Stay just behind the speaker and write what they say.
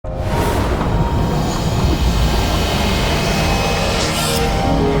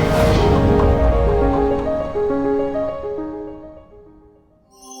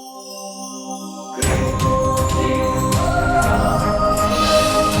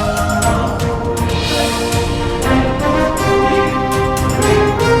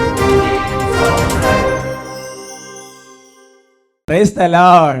Price the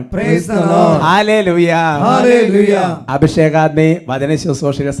Lord. Praise the Lord. Hallelujah. Hallelujah. അഭിഷേകാഗ്നി വചന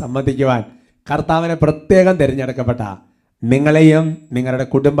ശുശ്രൂഷയെ സംബന്ധിക്കുവാൻ കർത്താവിനെ പ്രത്യേകം തിരഞ്ഞെടുക്കപ്പെട്ട നിങ്ങളെയും നിങ്ങളുടെ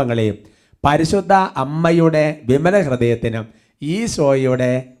കുടുംബങ്ങളെയും പരിശുദ്ധ അമ്മയുടെ വിമല ഹൃദയത്തിനും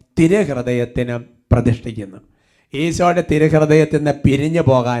ഈശോയുടെ തിരുഹൃദയത്തിനും പ്രതിഷ്ഠിക്കുന്നു. ഈശോയുടെ തിരുഹൃദയത്തിൽ നിന്ന് പിരിഞ്ഞു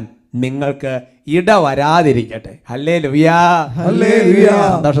പോകാൻ നിങ്ങൾക്ക് ഇടവരാതിരിക്കട്ടെ. ഹല്ലേലൂയാ. ഹല്ലേലൂയ.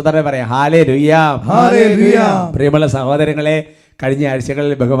 സന്തോഷത്തോടെ പറയാം ഹല്ലേലൂയാ. ഹല്ലേലൂയ. പ്രിയമുള്ള സഹോദരങ്ങളെ, കഴിഞ്ഞ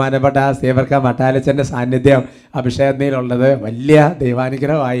ആഴ്ചകളിൽ ബഹുമാനപ്പെട്ട സേവർക്ക മട്ടാലച്ചൻ്റെ സാന്നിധ്യം അഭിഷേകത്തിലുള്ളത് വലിയ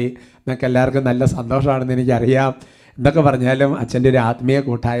ദൈവാനുഗ്രഹമായി. നിങ്ങൾക്ക് എല്ലാവർക്കും നല്ല സന്തോഷമാണെന്ന് എനിക്കറിയാം. എന്തൊക്കെ പറഞ്ഞാലും അച്ഛൻ്റെ ഒരു ആത്മീയ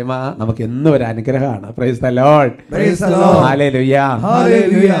കൂട്ടായ്മ നമുക്ക് എന്നും ഒരു അനുഗ്രഹമാണ്. Praise the Lord. Hallelujah.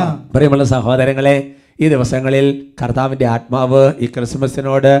 Hallelujah. പ്രിയമുള്ള സഹോദരങ്ങളെ, ഈ ദിവസങ്ങളിൽ കർത്താവിൻ്റെ ആത്മാവ് ഈ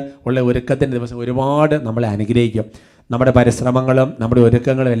ക്രിസ്മസിനോട് ഉള്ള ഒരുക്കത്തിൻ്റെ ദിവസം ഒരുപാട് നമ്മളെ അനുഗ്രഹിക്കും. നമ്മുടെ പരിശ്രമങ്ങളും നമ്മുടെ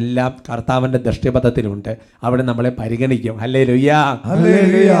ഒരുക്കങ്ങളും എല്ലാം കർത്താവിൻ്റെ ദൃഷ്ടിപഥത്തിലുണ്ട്. അവിടെ നമ്മളെ പരിഗണിക്കും. ഹല്ലേലൂയ.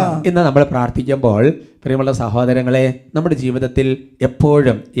 ഹല്ലേലൂയ. ഇന്ന് നമ്മൾ പ്രാർത്ഥിക്കുമ്പോൾ പ്രിയമുള്ള സഹോദരങ്ങളെ, നമ്മുടെ ജീവിതത്തിൽ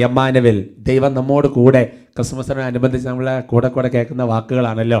എപ്പോഴും എമ്മാനുവേൽ, ദൈവം നമ്മോട് കൂടെ, ക്രിസ്മസിനോടനുബന്ധിച്ച് നമ്മളെ കൂടെ കേൾക്കുന്ന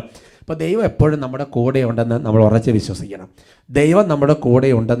വാക്കുകളാണല്ലോ. അപ്പോൾ ദൈവം എപ്പോഴും നമ്മുടെ കൂടെ ഉണ്ടെന്ന് നമ്മൾ ഉറച്ച് വിശ്വസിക്കണം. ദൈവം നമ്മുടെ കൂടെ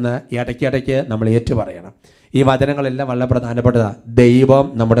ഉണ്ടെന്ന് ഇടയ്ക്കിടയ്ക്ക് നമ്മൾ ഏറ്റുപറയണം. ഈ വചനങ്ങളെല്ലാം വളരെ പ്രധാനപ്പെട്ടതാണ്. ദൈവം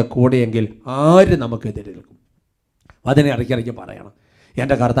നമ്മുടെ കൂടെയെങ്കിൽ ആര് നമുക്കെതിരെ നിൽക്കും? അതിനെ ഇടയ്ക്കിടയ്ക്ക് പറയണം.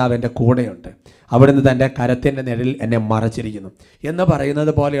 എൻ്റെ കർത്താവ് എൻ്റെ കൂടെയുണ്ട്, അവിടുന്ന് തൻ്റെ കരത്തിൻ്റെ നിഴലിൽ എന്നെ മറച്ചിരിക്കുന്നു എന്ന്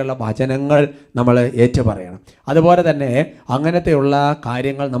പറയുന്നത് പോലെയുള്ള വചനങ്ങൾ നമ്മൾ ഏറ്റുപറയണം. അതുപോലെ തന്നെ അങ്ങനത്തെയുള്ള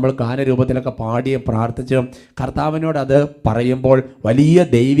കാര്യങ്ങൾ നമ്മൾ ഗാനരൂപത്തിലൊക്കെ പാടിയും പ്രാർത്ഥിച്ചും കർത്താവിനോട് അത് പറയുമ്പോൾ വലിയ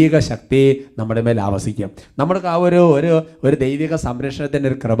ദൈവിക ശക്തി നമ്മുടെ മേൽ ആവസിക്കും. നമ്മൾക്ക് ആ ഒരു ദൈവിക സംരക്ഷണത്തിൻ്റെ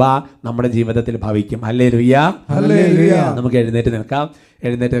ഒരു കൃപ നമ്മുടെ ജീവിതത്തിൽ ഭവിക്കും. ഹല്ലേലൂയ. ഹല്ലേലൂയ. നമുക്ക് എഴുന്നേറ്റ് നിൽക്കാം.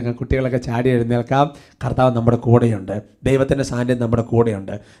 കുട്ടികളൊക്കെ ചാടി എഴുന്നേൽക്കാം. കർത്താവ് നമ്മുടെ കൂടെയുണ്ട്. ദൈവത്തിൻ്റെ സാന്നിധ്യം നമ്മുടെ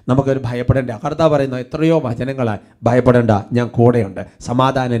കൂടെയുണ്ട്. നമുക്കൊരു ഭയപ്പെടേണ്ട. കർത്താവ് പറയുന്നു എത്രയോ വചനങ്ങളായി, ഭയപ്പെടേണ്ട, ഞാൻ കൂടെയുണ്ട്,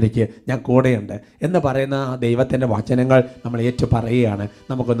 സമാധാനം എനിക്ക്, ഞാൻ കൂടെയുണ്ട് എന്ന് പറയുന്ന ആ ദൈവത്തിൻ്റെ വചനങ്ങൾ നമ്മൾ ഏറ്റു പറയുകയാണ്.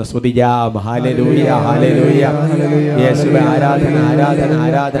 നമുക്കൊന്ന് സ്തുതിക്കാം. ഹല്ലേലൂയ. ഹല്ലേലൂയ. യേശുവേ, ആരാധന ആരാധന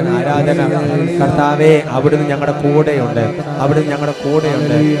ആരാധന ആരാധന. കർത്താവേ, അവിടുന്ന് ഞങ്ങളുടെ കൂടെയുണ്ട്, അവിടുന്ന് ഞങ്ങളുടെ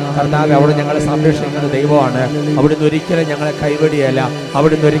കൂടെയുണ്ട്. കർത്താവേ, അവിടുന്ന് ഞങ്ങളെ സംരക്ഷിക്കുന്ന ദൈവമാണ്. അവിടുന്ന് ഒരിക്കലും ഞങ്ങളെ കൈവടിയല്ല,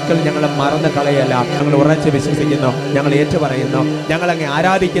 അവിടുന്ന് ഒരിക്കലും ഞങ്ങളെ മറന്നു കളയല്ല. ഞങ്ങൾ ഉറച്ച് വിശ്വസിക്കുന്നു, ഞങ്ങൾ ഏറ്റുപറയുന്നു, ഞങ്ങളങ്ങെ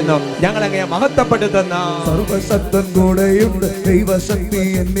ആരാധിക്കുന്നു, ഞങ്ങളങ്ങെ മഹത്വപ്പെടുത്തുന്നു. സർവശക്തൻ കൂടെയുണ്ട്, ദൈവശക്തി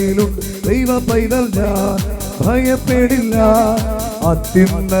എന്നിലുണ്ട്, ദൈവ പൈതൽ ഞാൻ ഭയപ്പെടില്ല.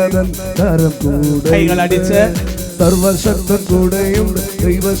 അത്യുന്നതൻ കരം കൂടെ. കൈകളടിച്ച്. സർവശക്തൻ കൂടെയുണ്ട്,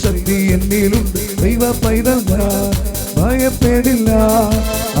 ദൈവശക്തി എന്നിലുണ്ട്, ദൈവ പൈതൽ ഞാൻ ഭയപ്പെടില്ല.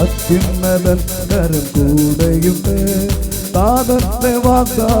 അത്യുന്നതൻ കരം കൂടെയുണ്ട്. താതന്റെ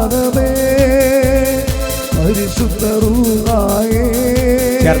വാഗ്ദാനമേ, പരിശുദ്ധ റൂഹായേ.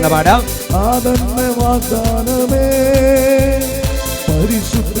 ചേർന്ന് പാടാം. താതന്റെ വാഗ്ദാനമേ,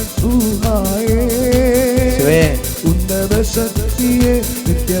 പരിശുദ്ധ റൂഹായേ. ഉന്നത ശക്തിയെ,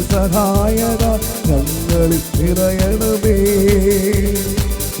 നിത്യസഹായക ഞങ്ങളിൽ നിറയണമേ.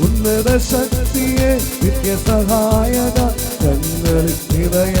 ഉന്നത ശക്തിയെ, നിത്യസഹായക ഞങ്ങളിൽ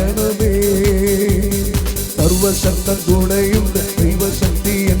നിറയണമേ. സർവശക്തൻ കൂടെയുണ്ട്,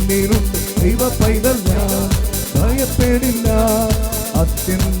 ദൈവശക്തി എന്നിലുണ്ട്, ദൈവ പൈതൽ ഞാൻ ഭയപ്പെടില്ല.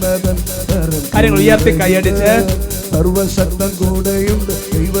 അത്യുന്നതൻ കരങ്ങൾ ഉയർത്തി കൈയടിച്ച്. സർവശക്തൻ കൂടെയുണ്ട്,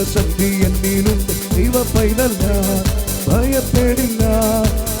 ദൈവശക്തി എന്നിലുണ്ട്, ദൈവ പൈതൽ ഞാൻ ഭയപ്പെടില്ല.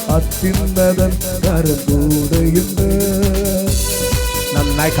 അത്യുന്നതൻ കരം കൂടെയുണ്ട്.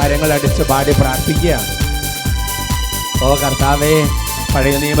 നന്നായി കരങ്ങൾ അടിച്ച് പാടി പ്രാർത്ഥിക്കുക. ഓ കർത്താവേ,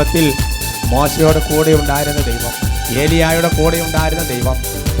 പഴയ നിയമത്തിൽ മോശയോട് കൂടെ ഉണ്ടായിരുന്ന ദൈവം, ഏലിയായുടെ കൂടെ ഉണ്ടായിരുന്ന ദൈവം,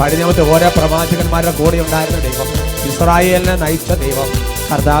 പഴയ നിയമത്തിൽ ഓരോ പ്രവാചകന്മാരുടെ കൂടെ ഉണ്ടായിരുന്ന ദൈവം, ഇസ്രായേലിനെ നയിച്ച ദൈവം,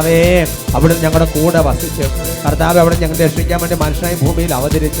 കർത്താവേ, അവിടുന്ന് ഞങ്ങളുടെ കൂടെ വസിച്ചു. കർത്താവ് അവിടെ ഞങ്ങളെ രക്ഷിക്കാൻ വേണ്ടി മനുഷ്യനായി ഭൂമിയിൽ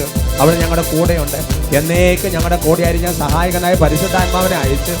അവതരിച്ചു. അവിടെ ഞങ്ങളുടെ കൂടെയുണ്ട്. എന്നേക്ക് ഞങ്ങളുടെ കൂടെ ആയിരിക്കാൻ സഹായകനായ പരിശുദ്ധാത്മാവിനെ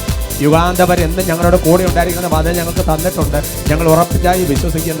അയച്ചു. യുഗാന്തവരെ എന്നും ഞങ്ങളുടെ കൂടെ ഉണ്ടായിരിക്കുന്ന വചനം ഞങ്ങൾക്ക് തന്നിട്ടുണ്ട്. ഞങ്ങൾ ഉറപ്പിച്ചായി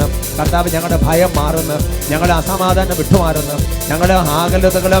വിശ്വസിക്കുന്നു. കർത്താവ്, ഞങ്ങളുടെ ഭയം മാറുന്നു, ഞങ്ങളുടെ അസമാധാനം വിട്ടുമാറുന്നു, ഞങ്ങളുടെ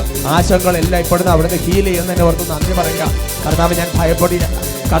ആകുലതകളും ആശങ്കകളും എല്ലാം ഇപ്പോഴും അവിടുന്ന് ഹീൽ ചെയ്യുന്നതിനെ ഓർത്ത് നന്ദി പറയുക. കർത്താവ്, ഞാൻ ഭയപ്പെടുകയല്ല,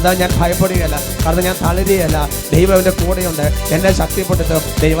 കർത്താവ്, ഞാൻ ഭയപ്പെടുകയല്ല, കർത്താവ്, ഞാൻ തളരുകയല്ല. ദൈവം എൻ്റെ കൂടെയുണ്ട്, എന്നെ ശക്തിപ്പെടുത്തും.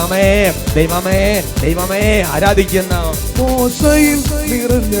 ദൈവമേ, ദൈവമേ, ദൈവമേ ആരാധിക്കുന്നു. മോശയിൽ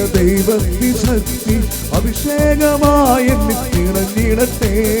നിറഞ്ഞ ദൈവത്തിൻ ശക്തി അഭിഷേകമായി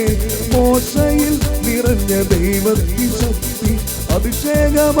നിറഞ്ഞിടട്ടെ. മോശയിൽ നിറഞ്ഞ ദൈവത്തിൻ ശക്തി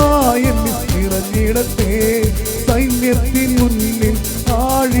അഭിഷേകമായി നിറഞ്ഞിടട്ടെ. സൈന്യത്തിൻ മുന്നിൽ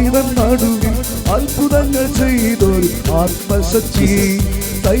ആഴിതൻ നടുവിൽ അത്ഭുതങ്ങൾ ചെയ്തൊരു ആത്മശക്തി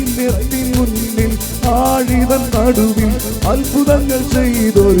സൈന്യത്തിൻ മുന്നിൽ ആഴിതൻ നടുവിൽ അത്ഭുതങ്ങൾ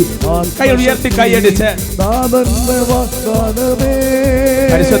ചെയ്തൊരു കൈ ഉയർത്തി കൈയടിച്ച് നാഥന്റെ വാഗ്ദാനമേ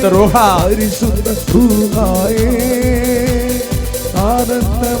പരിശുദ്ധ റൂഹ പരിശുദ്ധ റൂഹായേ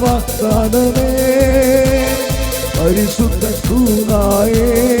നാഥന്റെ വാഗ്ദാനമേ പരിശുദ്ധ റൂഹായേ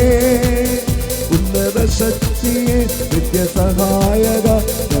ഉന്നത ശക്തിയെ നിത്യസഹായക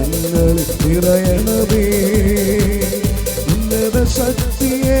ഞങ്ങൾ നിറയണമേ ഉന്നത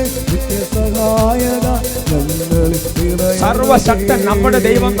ശക്തിയെ നിത്യസഹായക ഞങ്ങൾ സർവശക്തൻ നമ്മുടെ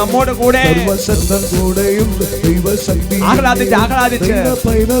ദൈവം നമ്മോട് കൂടെ. സർവശക്തൻ കൂടെയുണ്ട് ദൈവശക്തി ആഹ്ലാദിച്ച്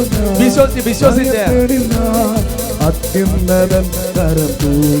വിശ്വസിച്ച് അത്യുന്നതൻ കരം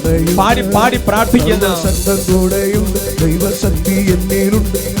കൂടെയും പാടി പ്രാർത്ഥിക്കുന്നു. ശക്തൻ കൂടെയുണ്ട് ദൈവശക്തി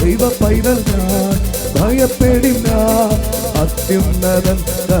എന്നിലുണ്ട് ദൈവ പൈതൽ ഞാൻ ഭയപ്പെടില്ല അത്യുന്നതൻ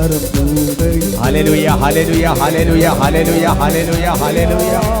കരം കൂടെയും. Hallelujah hallelujah hallelujah hallelujah hallelujah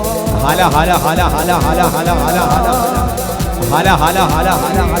hallelujah Hala Hala Hala Hala Hala Hala Hala Hala Hala Hala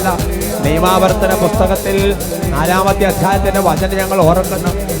Hala Hala. നിയമാവർത്തന പുസ്തകത്തിൽ 4-ാമത്തെ അധ്യായത്തിന്റെ വചനം ഞങ്ങൾ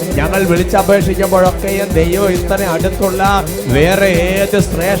ഓർക്കുന്നു. ഞങ്ങൾ വിളിച്ചപേക്ഷിക്കുമ്പോഴൊക്കെയും ദൈവം ഇത്ര അടുത്തുള്ള വേറെ ഏത്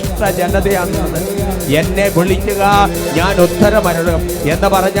ശ്രേഷ്ഠ ജനതയാണുള്ളത്. എന്നെ വിളിക്കുക, ഞാൻ ഉത്തരമരുളും എന്ന്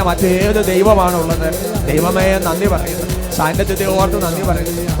പറഞ്ഞ മറ്റേത് ദൈവമാണുള്ളത്. ദൈവമേ നന്ദി പറയുന്നു. സാന്നിധ്യത്തെ ഓർത്ത് നന്ദി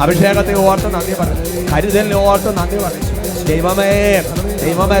പറയുന്നു. അഭിഷേകത്തെ ഓർത്ത് നന്ദി പറയുന്നു. കരുതലിനെ ഓർത്ത് നന്ദി പറയുന്നു.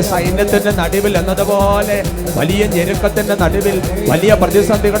 ദൈവമേ സൈന്യത്തിന്റെ നടുവിൽ എന്നതുപോലെ വലിയ ഞെരുക്കത്തിന്റെ നടുവിൽ, വലിയ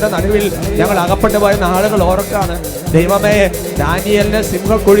പ്രതിസന്ധികളുടെ നടുവിൽ ഞങ്ങൾ അകപ്പെട്ടു പോയ നാളുകൾ ഓർക്കാണ്. ദൈവമേ ദാനിയേലിനെ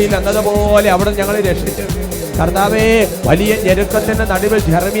സിംഹക്കുഴിയിൽ എന്നതുപോലെ അവിടെ ഞങ്ങളെ രക്ഷിച്ചു. കർത്താവേ വലിയ ഞെരുക്കത്തിന്റെ നടുവിൽ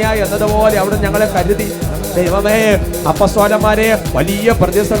ജെറമ്യ എന്നതുപോലെ അവിടെ ഞങ്ങളെ കരുതി. ദൈവമേ അപ്പസ്തോലന്മാരെ വലിയ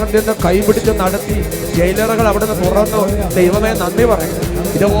പ്രതിസന്ധിയിൽ നിന്ന് കൈപിടിച്ച് നടത്തി. ജയിലറുകൾ അവിടെ നിന്ന് തുറന്നു. ദൈവമേ നന്ദി പറയുന്നു.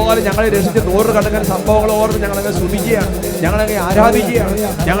 ഇതുപോലെ ഞങ്ങളെ രക്ഷിച്ച് 100 കണക്കിന് സംഭവങ്ങൾ ഓർത്ത് ഞങ്ങളങ്ങനെ സ്തുതിക്കുകയാണ്, ഞങ്ങളങ്ങനെ ആരാധിക്കുകയാണ്,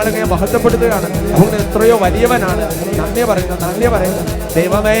 ഞങ്ങളങ്ങനെ മഹത്വപ്പെടുത്തുകയാണ്. അതുകൊണ്ട് എത്രയോ വലിയവനാണ്. നന്ദി പറയുന്നു.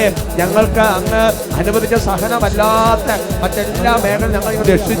 ദൈവമേ ഞങ്ങൾക്ക് അങ്ങ് അനുവദിച്ച സഹനമല്ലാത്ത മറ്റെല്ലാ മേഖലയും ഞങ്ങൾ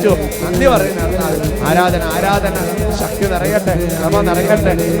രക്ഷിച്ചു. നന്ദി പറയുന്നു. ആരാധന ശക്തി നിറയട്ടെ, ക്രമ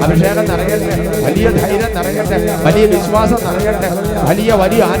നിറയട്ടെ, അഭിഷേകം നിറയട്ടെ, വലിയ ധൈര്യം നിറയട്ടെ, വലിയ വിശ്വാസം നിറയട്ടെ,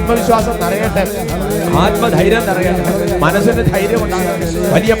 വലിയ ആത്മവിശ്വാസം നിറയട്ടെ, ആത്മധൈര്യം നിറയട്ടെ, മനസ്സിന് ധൈര്യം ഉണ്ടാകട്ടെ,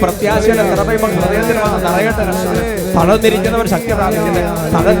 വലിയ പ്രത്യാശയുടെ കൃപയും ഹൃദയത്തിൽ നിറയട്ടെ. തളർന്നിരിക്കുന്നവർ ശക്തി പ്രാപിക്കട്ടെ,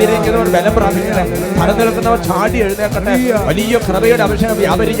 തളർന്നിരിക്കുന്നവർ ബലം പ്രാപിക്കട്ടെ, തളർന്നിരിക്കുന്നവർ ചാടി എഴുന്നേൽക്കട്ടെ, വലിയ കൃപയുടെ അഭിഷേകം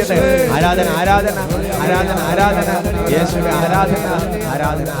വ്യാപരിക്കട്ടെ. ആരാധന യേശുവേ, ആരാധന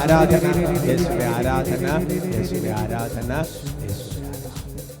യേശുവേ, ആരാധന.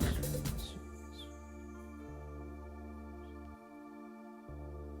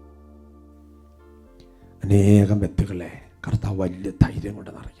 അനേകം വ്യക്തികളെ കർത്താവ് വലിയ ധൈര്യം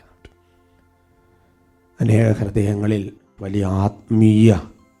കൊണ്ട് നിറയ്ക്കുന്നുണ്ട്. അനേക ഹൃദയങ്ങളിൽ വലിയ ആത്മീയ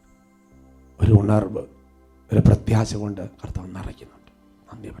ഒരു ഉണർവ്, ഒരു പ്രത്യാശ കൊണ്ട് കർത്താവ് നിറയ്ക്കുന്നുണ്ട്.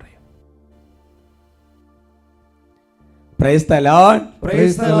 നന്ദി പറയാം. Price the Lord,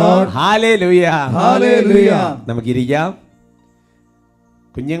 praise the Lord, hallelujah, hallelujah. നമുക്കിരിക്കാം.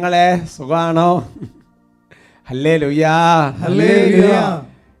 കുഞ്ഞുങ്ങളെ സുഖാണോ? Hallelujah, hallelujah.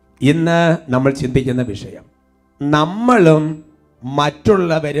 ഇന്ന് നമ്മൾ ചിന്തിക്കുന്ന വിഷയം നമ്മളും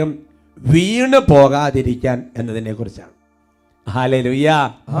മറ്റുള്ളവരും വീണു പോകാതിരിക്കാൻ എന്നതിനെ കുറിച്ചാണ്. Hallelujah,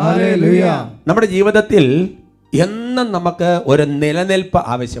 hallelujah. നമ്മുടെ ജീവിതത്തിൽ എന്നും നമുക്ക് ഒരു നിലനിൽപ്പ്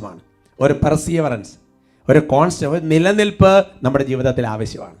ആവശ്യമാണ്. ഒരു പെർസിയവറൻസ്, ഒരു കോൺസ്റ്റന്റ് നിലനിൽപ്പ് നമ്മുടെ ജീവിതത്തിൽ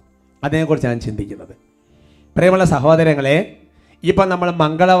ആവശ്യമാണ്. അതിനെക്കുറിച്ചാണ് ഞാൻ ചിന്തിക്കുന്നത്. പ്രിയമുള്ള സഹോദരങ്ങളെ, ഇപ്പം നമ്മൾ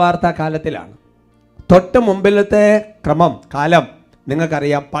മംഗളവാർത്താ കാലത്തിലാണ്. തൊട്ട് മുമ്പിലത്തെ കാലം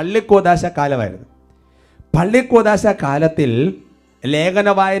നിങ്ങൾക്കറിയാം, പള്ളിക്കൂദാശ കാലമായിരുന്നു. പള്ളിക്കൂദാശ കാലത്തിൽ ലേഖന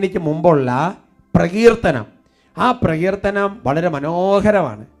വായനയ്ക്ക് മുമ്പുള്ള പ്രകീർത്തനം, ആ പ്രകീർത്തനം വളരെ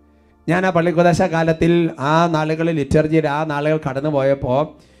മനോഹരമാണ്. ഞാൻ ആ പള്ളിക്കൂദാശ കാലത്തിൽ ആ നാളുകളിൽ ലിറ്റർജിയുടെ ആ നാളുകൾ കടന്നു പോയപ്പോൾ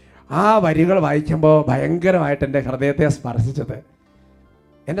ആ വരികൾ വായിക്കുമ്പോൾ ഭയങ്കരമായിട്ട് എൻ്റെ ഹൃദയത്തെ സ്പർശിച്ചത്.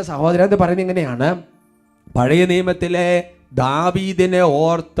 എൻ്റെ സഹോദരൻ എന്ന് പറയുന്നത് ഇങ്ങനെയാണ്: പഴയ നിയമത്തിലെ ദാവീദിനെ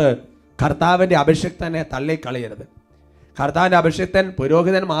ഓർത്ത് കർത്താവിൻ്റെ അഭിഷിക്തനെ തള്ളിക്കളയരുത്. കർത്താവിൻ്റെ അഭിഷിക്തൻ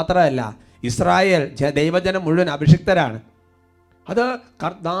പുരോഹിതൻ മാത്രമല്ല, ഇസ്രായേൽ ദൈവജനം മുഴുവൻ അഭിഷിക്തരാണ്. അത്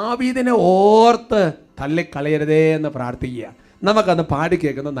ദാവീദിനെ ഓർത്ത് തള്ളിക്കളയരുതേ എന്ന് പ്രാർത്ഥിക്കുക. നമുക്കന്ന് പാടി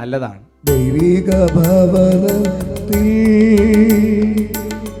കേൾക്കുന്നത് നല്ലതാണ്. ദൈവിക ഭവനത്തിൽ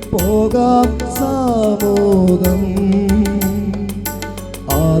പോകാം സാമോദം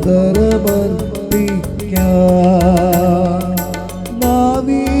ആദരമർപ്പിക്കാം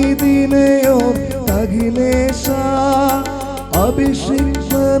ദാവീദിനെയോ അഖിലേശ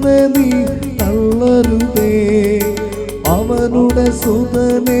അഭിഷിക്തനെ നീ തള്ളരുതേ അവനുടെ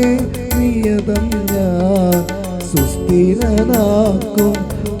സുതനെ നിയതം ഞാൻ സുസ്ഥിരനാക്കും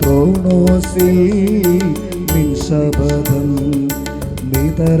ത്രോണോസിൽ നിൻ ശപഥം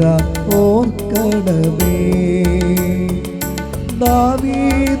നിതരാ ഓർക്കണമേ.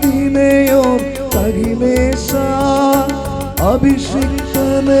 ദാവീദിനെയോർ അഖിലേശ,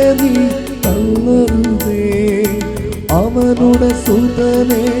 അഭിഷിക്തനെ നീ തള്ളരുതേ. അവനുടെ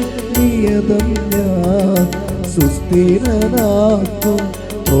സുതനെ നിയതം ഞാൻ സുസ്ഥിരനാക്കും.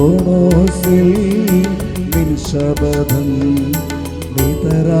 ത്രോണോസിൽ നിൻ ശപഥം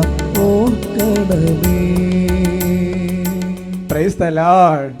നിതരാ ഓർക്കണമേ. Praise the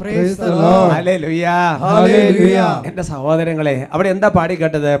Lord. Praise the Lord. Hallelujah. Hallelujah. എൻ്റെ സഹോദരങ്ങളെ, അവിടെ എന്താ പാടി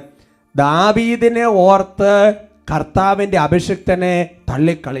കേട്ടത്? ദാവീദിനെ ഓർത്ത് കർത്താവിൻ്റെ അഭിഷിക്തനെ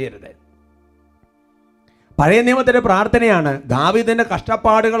തള്ളിക്കളയരുത്. പഴയ നിയമത്തിന്റെ പ്രാർത്ഥനയാണ്, ദാവീദിന്റെ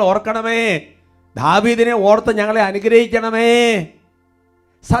കഷ്ടപ്പാടുകൾ ഓർക്കണമേ, ദാവീദിനെ ഓർത്ത് ഞങ്ങളെ അനുഗ്രഹിക്കണമേ.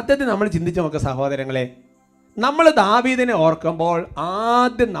 സത്യത്തിൽ നമ്മൾ ചിന്തിച്ചു നോക്കുക സഹോദരങ്ങളെ, നമ്മൾ ദാവീദിനെ ഓർക്കുമ്പോൾ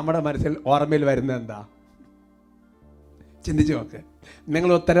ആദ്യം നമ്മുടെ മനസ്സിൽ ഓർമ്മയിൽ വരുന്നത് എന്താ? ചിന്തിച്ചു നോക്ക്.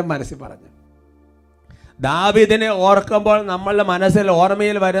 നിങ്ങൾ ഉത്തരം മനസ്സിൽ പറഞ്ഞു. ദാവീദിനെ ഓർക്കുമ്പോൾ നമ്മളുടെ മനസ്സിൽ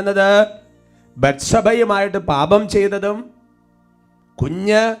ഓർമ്മയിൽ വരുന്നത് ബത്ശബയുമായിട്ട് പാപം ചെയ്തതും,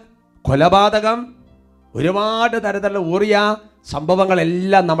 കുഞ്ഞ്, കൊലപാതകം, ഒരുപാട് തരത്തിലുള്ള ഊറിയ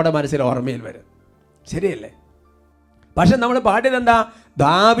സംഭവങ്ങളെല്ലാം നമ്മുടെ മനസ്സിൽ ഓർമ്മയിൽ വരും. ശരിയല്ലേ? പക്ഷെ നമ്മൾ പാടിയതെന്താ?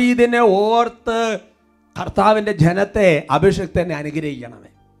 ദാവീദിനെ ഓർത്ത് കർത്താവിൻ്റെ ജനത്തെ, അഭിഷിക്തനെ അനുഗ്രഹിക്കണമേ.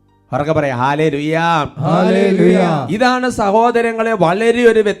 ഉറക്കെ പറയാം, ഹല്ലേലൂയ. ഹല്ലേലൂയ. ഇതാണ് സഹോദരങ്ങളെ വളരെ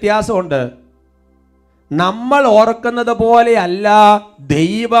ഒരു വ്യത്യാസമുണ്ട്. നമ്മൾ ഓർക്കുന്നത് പോലെയല്ല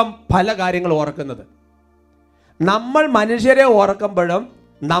ദൈവം പല കാര്യങ്ങൾ ഓർക്കുന്നത്. നമ്മൾ മനുഷ്യരെ ഓർക്കുമ്പോഴും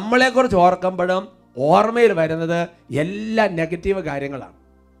നമ്മളെക്കുറിച്ച് ഓർക്കുമ്പോഴും ഓർമ്മയിൽ വരുന്നത് എല്ലാ നെഗറ്റീവ് കാര്യങ്ങളാണ്.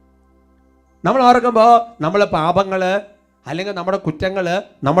 നമ്മൾ ഓർക്കുമ്പോൾ നമ്മളെ പാപങ്ങൾ, അല്ലെങ്കിൽ നമ്മുടെ കുറ്റങ്ങൾ,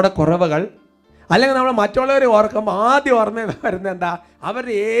 നമ്മുടെ കുറവുകൾ, അല്ലെങ്കിൽ നമ്മൾ മറ്റുള്ളവരെ ഓർക്കുമ്പോൾ ആദ്യം ഓർമ്മ വരുന്നത് എന്താ?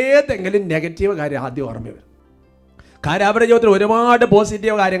 അവരുടെ ഏതെങ്കിലും നെഗറ്റീവ് കാര്യം ആദ്യം ഓർമ്മ വരും. കാര്യം അവരുടെ ജീവിതത്തിൽ ഒരുപാട്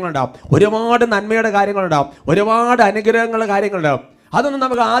പോസിറ്റീവ് കാര്യങ്ങളുണ്ടാവും, ഒരുപാട് നന്മയുടെ കാര്യങ്ങളുണ്ടാവും, ഒരുപാട് അനുഗ്രഹങ്ങളുടെ കാര്യങ്ങളുണ്ടാവും. അതൊന്നും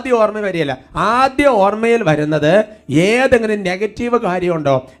നമുക്ക് ആദ്യം ഓർമ്മ വരികയില്ല. ആദ്യം ഓർമ്മയിൽ വരുന്നത് ഏതെങ്കിലും നെഗറ്റീവ്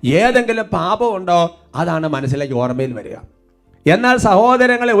കാര്യമുണ്ടോ, ഏതെങ്കിലും പാപമുണ്ടോ, അതാണ് മനസ്സിലേക്ക് ഓർമ്മയിൽ വരിക. എന്നാൽ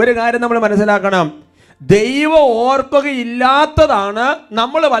സഹോദരങ്ങളെ, ഒരു കാര്യം നമ്മൾ മനസ്സിലാക്കണം, ദൈവം ഓർക്കുകയില്ലാത്തതാണ്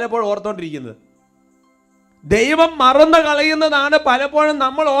നമ്മൾ പലപ്പോഴും ഓർത്തുകൊണ്ടിരിക്കുന്നത്. ദൈവം മറന്നു കളയുന്നതാണ് പലപ്പോഴും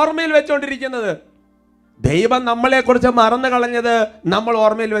നമ്മൾ ഓർമ്മയിൽ വെച്ചുകൊണ്ടിരിക്കുന്നത്. ദൈവം നമ്മളെക്കുറിച്ച് മറന്നു കളഞ്ഞത് നമ്മൾ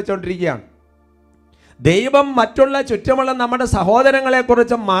ഓർമ്മയിൽ വെച്ചുകൊണ്ടിരിക്കുകയാണ്. ദൈവം മറ്റുള്ള ചുറ്റുമുള്ള നമ്മുടെ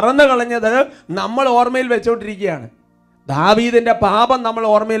സഹോദരങ്ങളെക്കുറിച്ച് മറന്നു കളഞ്ഞത് നമ്മൾ ഓർമ്മയിൽ വെച്ചുകൊണ്ടിരിക്കുകയാണ്. ദാവീദിന്റെ പാപം നമ്മൾ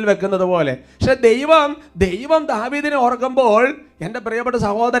ഓർമ്മയിൽ വെക്കുന്നത് പോലെ. പക്ഷെ ദൈവം ദാവീദിനെ ഓർക്കുമ്പോൾ, എൻ്റെ പ്രിയപ്പെട്ട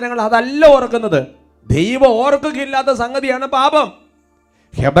സഹോദരങ്ങൾ, അതല്ല ഓർക്കുന്നത്. ദൈവം ഓർക്കുകയില്ലാത്ത സംഗതിയാണ് പാപം.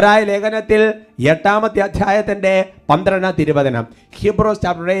 ഹെബ്രായ ലേഖനത്തിൽ 8-ാമത്തെ അധ്യായത്തിന്റെ 12-20 ഹീബ്രൂസ്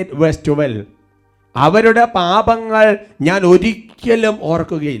ചാപ്റ്റർ 8:12 അവരുടെ പാപങ്ങൾ ഞാൻ ഒരിക്കലും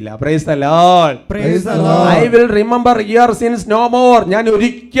ഓർക്കുകയില്ല. Praise the Lord. Praise the Lord. I will remember your sins no more. ഞാൻ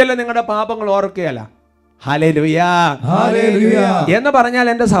ഒരിക്കലും നിങ്ങളുടെ പാപങ്ങൾ ഓർക്കുകയില്ല. ഹല്ലേലൂയ. ഹല്ലേലൂയ. എന്ന് പറഞ്ഞാൽ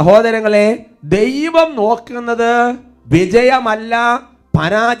എൻ്റെ സഹോദരങ്ങളെ, ദൈവം നോക്കുന്നത് വിജയമല്ല,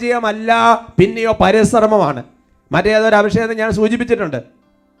 പരാജയമല്ല, പിന്നെയോ പരിശ്രമമാണ്. മറ്റേതൊരു അഭിഷേകത്തെ ഞാൻ സൂചിപ്പിച്ചിട്ടുണ്ട്.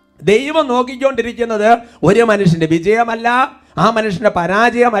 ദൈവം നോക്കിക്കൊണ്ടിരിക്കുന്നത് ഒരു മനുഷ്യൻ്റെ വിജയമല്ല, ആ മനുഷ്യൻ്റെ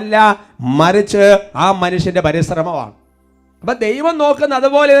പരാജയമല്ല, മറിച്ച് ആ മനുഷ്യൻ്റെ പരിശ്രമമാണ്. അപ്പം ദൈവം നോക്കുന്നത്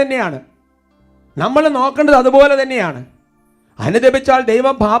അതുപോലെ തന്നെയാണ്, നമ്മൾ നോക്കേണ്ടത് അതുപോലെ തന്നെയാണ്. അനുദപിച്ചാൽ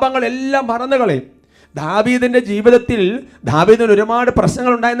ദൈവം പാപങ്ങളെല്ലാം മറന്നു കളയും. ദാവീദിന്റെ ജീവിതത്തിൽ ദാവീദിന് ഒരുപാട്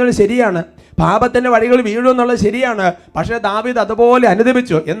പ്രശ്നങ്ങൾ ഉണ്ടായിരുന്നത് ശരിയാണ്, പാപത്തിന്റെ വഴികൾ വീഴുമെന്നുള്ളത് ശരിയാണ്. പക്ഷേ ദാവീദ് അതുപോലെ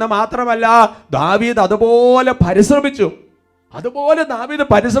അനുദപിച്ചു. എന്ന് മാത്രമല്ല, ദാവീദ് അതുപോലെ പരിശ്രമിച്ചു. ദാവീദ്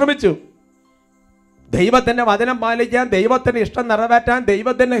പരിശ്രമിച്ചു. ദൈവത്തിന്റെ വചനം പാലിക്കാൻ, ദൈവത്തിന്റെ ഇഷ്ടം നിറവേറ്റാൻ,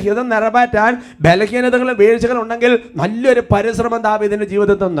 ദൈവത്തിന്റെ ഹിതം നിറവേറ്റാൻ ബലഹീനതകളും വീഴ്ചകളും ഉണ്ടെങ്കിൽ നല്ലൊരു പരിശ്രമം ദാവീദിന്റെ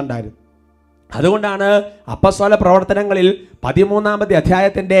ജീവിതത്തിൽ നിന്നുണ്ടായിരുന്നു. അതുകൊണ്ടാണ് അപ്പസ്തോല പ്രവർത്തനങ്ങളിൽ 13-ാമത്തെ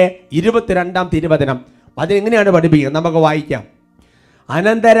അധ്യായത്തിന്റെ 22-20 അതിനെങ്ങനെയാണ് പഠിപ്പിക്കുന്നത്, നമുക്ക് വായിക്കാം.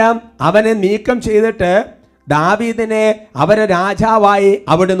 അനന്തരം അവനെ നീക്കം ചെയ്തിട്ട് ദാവീദിനെ അവരെ രാജാവായി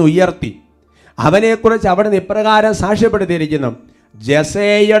അവിടുന്ന് ഉയർത്തി. അവനെക്കുറിച്ച് അവിടുന്ന് ഇപ്രകാരം സാക്ഷ്യപ്പെടുത്തിയിരിക്കുന്നു: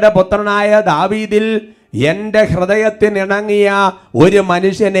 ജെസേയുടെ പുത്രനായ ദാവീദിൽ എൻ്റെ ഹൃദയത്തിന് ഇണങ്ങിയ ഒരു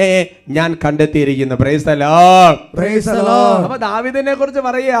മനുഷ്യനെ ഞാൻ കണ്ടെത്തിയിരിക്കുന്നു. Praise the Lord. Praise the Lord. അപ്പൊ ദാവീദിനെ കുറിച്ച്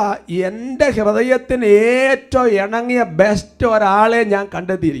പറയാ, എൻ്റെ ഹൃദയത്തിന് ഏറ്റവും ഇണങ്ങിയ ബെസ്റ്റ് ഒരാളെ ഞാൻ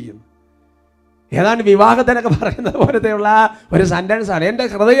കണ്ടെത്തിയിരിക്കുന്നു. ഏതാണ്ട് വിവാഹത്തിനൊക്കെ പറയുന്നത് പോലത്തെയുള്ള ഒരു സെന്റൻസ് ആണ്. എൻ്റെ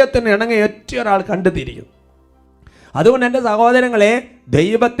ഹൃദയത്തിന് ഇണങ്ങിയ ഏറ്റവും ഒരാൾ കണ്ടെത്തിയിരിക്കുന്നു. അതുകൊണ്ട് എൻ്റെ സഹോദരങ്ങളെ,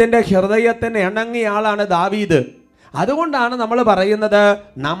 ദൈവത്തിൻ്റെ ഹൃദയത്തിന് ഇണങ്ങിയ ആളാണ് ദാവീദ്. അതുകൊണ്ടാണ് നമ്മൾ പറയുന്നത്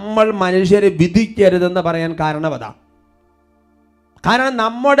നമ്മൾ മനുഷ്യരെ വിധിക്കരുതെന്ന് പറയാൻ കാരണം അതാ. കാരണം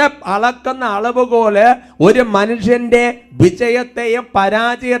നമ്മുടെ അളക്കുന്ന അളവുകോല് ഒരു മനുഷ്യന്റെ വിജയത്തെയും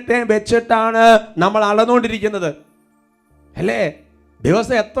പരാജയത്തെയും വെച്ചിട്ടാണ് നമ്മൾ അളന്നുകൊണ്ടിരിക്കുന്നത്, അല്ലേ?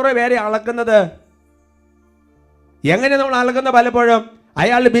 ദിവസം എത്ര പേരെ അളക്കുന്നത്? എങ്ങനെ നമ്മൾ അളക്കുന്ന? പലപ്പോഴും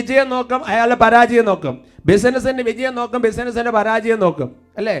അയാൾ വിജയം നോക്കും, അയാളുടെ പരാജയം നോക്കും. ബിസിനസിന്റെ വിജയം നോക്കും, ബിസിനസിന്റെ പരാജയം നോക്കും,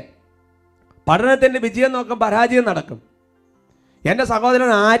 അല്ലേ? പഠനത്തിന്റെ വിജയം നോക്കും, പരാജയം നടക്കും. എൻ്റെ സഹോദരൻ,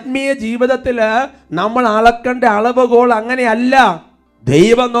 ആത്മീയ ജീവിതത്തിൽ നമ്മൾ അളക്കേണ്ട അളവുകോൾ അങ്ങനെയല്ല.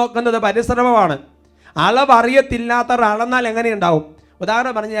 ദൈവം നോക്കുന്നത് പരിശ്രമമാണ്. അളവ് അറിയത്തില്ലാത്തവർ അളന്നാൽ എങ്ങനെയുണ്ടാവും?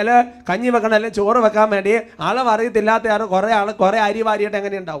 ഉദാഹരണം പറഞ്ഞാൽ കഞ്ഞി വെക്കണം അല്ലെങ്കിൽ ചോറ് വെക്കാൻ വേണ്ടി അളവ് അറിയത്തില്ലാത്ത ആരും കുറേ അരി വാരിയിട്ട്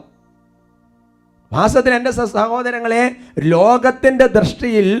എങ്ങനെയുണ്ടാവും? വാസ്തവത്തിൽ എൻ്റെ സഹോദരങ്ങളെ, ലോകത്തിൻ്റെ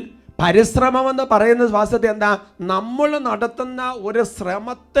ദൃഷ്ടിയിൽ പരിശ്രമം എന്ന് പറയുന്ന വാസ്തവത്തിൽ എന്താ? നമ്മൾ നടത്തുന്ന ഒരു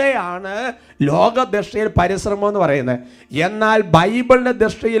ശ്രമത്തെയാണ് ലോക ദൃഷ്ടിയിൽ പരിശ്രമം എന്ന് പറയുന്നത്. എന്നാൽ ബൈബിളിന്റെ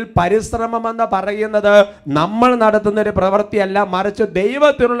ദൃഷ്ടിയിൽ പരിശ്രമം എന്ന് പറയുന്നത് നമ്മൾ നടത്തുന്ന ഒരു പ്രവൃത്തിയല്ല, മറിച്ച്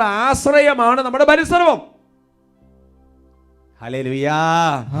ദൈവത്തിനുള്ള ആശ്രയമാണ് നമ്മുടെ പരിശ്രമം. Hallelujah,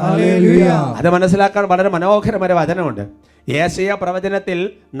 hallelujah. അത് മനസ്സിലാക്കാൻ വളരെ മനോഹരമായ വചനമുണ്ട്. യേശയ്യാ പ്രവചനത്തിൽ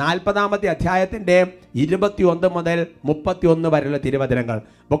 40-ാമത്തെ അധ്യായത്തിന്റെ 21 മുതൽ 31 വരെയുള്ള തിരുവചനങ്ങൾ.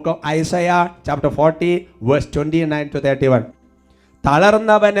 Book of Isaiah chapter 40 verse 29 to 31.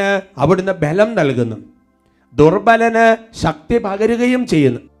 തളർന്നവന് അവിടുന്ന് ബലം നൽകുന്നു, ദുർബലന് ശക്തി പകരുകയും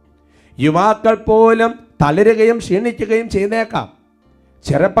ചെയ്യുന്നു. യുവാക്കൾ പോലും തളരുകയും ക്ഷീണിക്കുകയും ചെയ്തേക്കാം,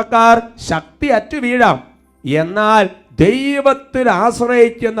 ചെറുപ്പക്കാർ ശക്തി അറ്റു വീഴാം. എന്നാൽ ദൈവത്തിൽ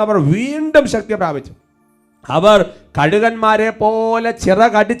ആശ്രയിക്കുന്നവർ വീണ്ടും ശക്തി പ്രാപിച്ചു. അവർ കഴുകന്മാരെ പോലെ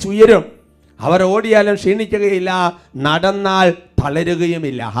ചിറകടിച്ചുയരും. അവർ ഓടിയാലും ക്ഷീണിക്കുകയില്ല, നടന്നാൽ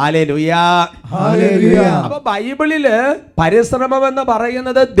തളരുകയുമില്ല. Hallelujah, hallelujah. അപ്പൊ ബൈബിളില് പരിശ്രമം എന്ന്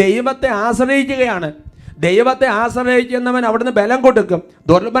പറയുന്നത് ദൈവത്തെ ആശ്രയിക്കുകയാണ്. ദൈവത്തെ ആശ്രയിക്കുന്നവൻ അവിടുന്ന് ബലം കൊടുക്കും,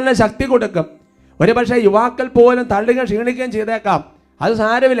 ദുർബലന് ശക്തി കൊടുക്കും. ഒരുപക്ഷെ യുവാക്കൾ പോലും തള്ളുകയും ക്ഷീണിക്കുകയും ചെയ്തേക്കാം. അത്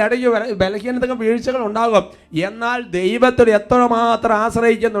സാരമില്ല, ഇടയ്ക്ക് ബലഹീനതയും വീഴ്ചകൾ ഉണ്ടാകും. എന്നാൽ ദൈവത്തിൽ എത്രമാത്രം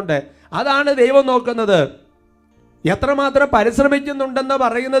ആശ്രയിക്കുന്നുണ്ട്, അതാണ് ദൈവം നോക്കുന്നത്. എത്രമാത്രം പരിശ്രമിക്കുന്നുണ്ടെന്ന്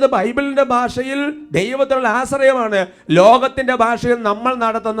പറയുന്നത് ബൈബിളിന്റെ ഭാഷയിൽ ദൈവത്തിലുള്ള ആശ്രയമാണ്, ലോകത്തിന്റെ ഭാഷയിൽ നമ്മൾ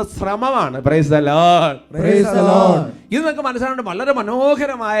നടത്തുന്ന ശ്രമമാണ്. Price the Lord, praise the Lord. ഇത് നമുക്ക് മനസ്സിലാക്കേണ്ട വളരെ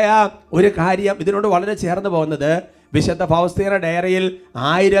മനോഹരമായ ഒരു കാര്യം. ഇതിനോട് വളരെ ചേർന്ന് പോകുന്നത് വിശുദ്ധ ഫൗസ്തീന ഡയറിയിൽ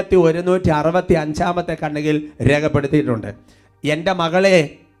 1165 ഖണ്ഡികയിൽ രേഖപ്പെടുത്തിയിട്ടുണ്ട്. എൻ്റെ മകളെ,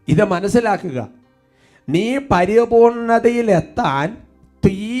 ഇത് മനസ്സിലാക്കുക, നീ പരിപൂർണതയിലെത്താൻ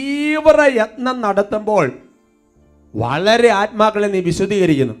തീവ്ര യത്നം നടത്തുമ്പോൾ വളരെ ആത്മാക്കളെ നീ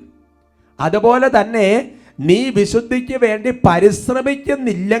വിശുദ്ധീകരിക്കുന്നു. അതുപോലെ തന്നെ നീ വിശുദ്ധിക്ക് വേണ്ടി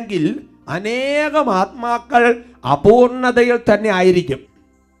പരിശ്രമിക്കുന്നില്ലെങ്കിൽ അനേകം ആത്മാക്കൾ അപൂർണതയിൽ തന്നെ ആയിരിക്കും.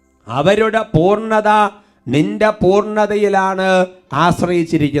 അവരുടെ പൂർണ്ണത നിന്റെ പൂർണ്ണതയിലാണ്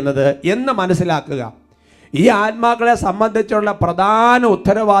ആശ്രയിച്ചിരിക്കുന്നത് എന്ന് മനസ്സിലാക്കുക. ഈ ആത്മാക്കളെ സംബന്ധിച്ചുള്ള പ്രധാന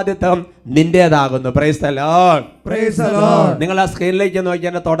ഉത്തരവാദിത്വം നിന്റേതാകുന്നു. Price the Lord, praise the Lord. നിങ്ങൾ ആ സ്ക്രീനിലേക്ക്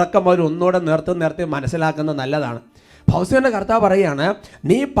നോക്കിയാൽ തുടക്കം ഒരു ഒന്നുകൂടെ നിർത്തി മനസ്സിലാക്കുന്നത് നല്ലതാണ്. ഫൗസ്തീന കർത്താവ് പറയാണ്,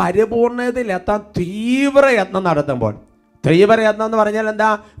 നീ പരിപൂർണതയിലെത്താൻ തീവ്ര യത്നം നടത്തുമ്പോൾ. തീവ്ര യത്നം എന്ന് പറഞ്ഞാൽ എന്താ?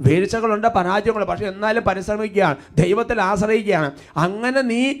 വീഴ്ചകളുണ്ട്, പരാജയങ്ങളുണ്ട്, പക്ഷെ എന്നാലും പരിശ്രമിക്കുകയാണ്, ദൈവത്തിൽ ആശ്രയിക്കുകയാണ്. അങ്ങനെ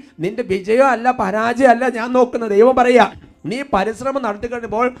നിന്റെ വിജയം അല്ല പരാജയം അല്ല ഞാൻ നോക്കുന്നത്. ദൈവം പറയുക, നീ പരിശ്രമം നടത്തി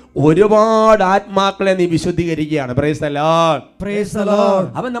കഴിയുമ്പോൾ ഒരുപാട് ആത്മാക്കളെ നീ വിശുദ്ധീകരിക്കുകയാണ്. Price the Lord, praise the Lord.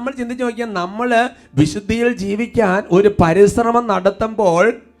 അപ്പൊ നമ്മൾ ചിന്തിച്ചു നോക്കിയാൽ, നമ്മൾ വിശുദ്ധിയിൽ ജീവിക്കാൻ ഒരു പരിശ്രമം നടത്തുമ്പോൾ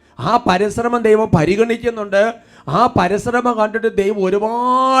ആ പരിശ്രമം ദൈവം പരിഗണിക്കുന്നുണ്ട്. ആ പരിശ്രമം കണ്ടിട്ട് ദൈവം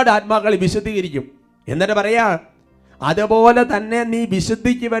ഒരുപാട് ആത്മാക്കളെ വിശുദ്ധീകരിക്കും. എന്നിട്ട് പറയാ, അതുപോലെ തന്നെ നീ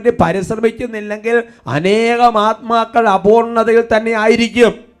വിശുദ്ധിക്ക് വേണ്ടി പരിശ്രമിക്കുന്നില്ലെങ്കിൽ അനേകം ആത്മാക്കൾ അപൂർണതയിൽ തന്നെ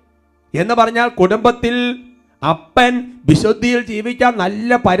ആയിരിക്കും. എന്ന് പറഞ്ഞാൽ കുടുംബത്തിൽ അപ്പൻ വിശുദ്ധിയിൽ ജീവിക്കാൻ നല്ല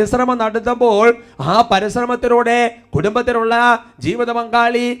പരിശ്രമം നടത്തുമ്പോൾ ആ പരിശ്രമത്തിലൂടെ കുടുംബത്തിലുള്ള ജീവിത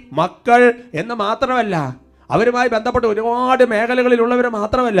പങ്കാളി, മക്കൾ എന്ന് മാത്രമല്ല, അവരുമായി ബന്ധപ്പെട്ട ഒരുപാട് മേഖലകളിലുള്ളവർ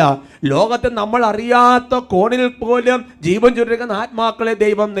മാത്രമല്ല, ലോകത്തിൽ നമ്മൾ അറിയാത്ത കോണിൽ പോലും ജീവൻ ചുരുക്കുന്ന ആത്മാക്കളെ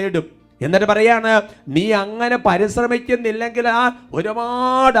ദൈവം നേടും. എന്നിട്ട് പറയാണ്, നീ അങ്ങനെ പരിശ്രമിക്കുന്നില്ലെങ്കിൽ ആ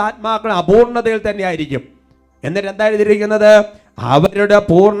ഒരുപാട് ആത്മാക്കൾ അപൂർണതയിൽ തന്നെ ആയിരിക്കും. എന്നിട്ട് എന്താ എഴുതിയിരിക്കുന്നത്? അവരുടെ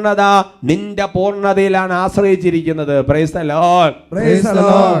പൂർണ്ണത നിന്റെ പൂർണ്ണതയിലാണ് ആശ്രയിച്ചിരിക്കുന്നത്. Price the Lord, praise the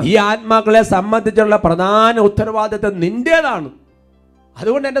Lord. ഈ ആത്മാക്കളെ സംബന്ധിച്ചുള്ള പ്രധാന ഉത്തരവാദിത്വം നിന്റേതാണ്.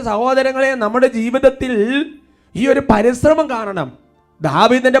 അതുകൊണ്ട് എൻ്റെ സഹോദരങ്ങളെ, നമ്മുടെ ജീവിതത്തിൽ ഈ ഒരു പരിശ്രമം കാണണം.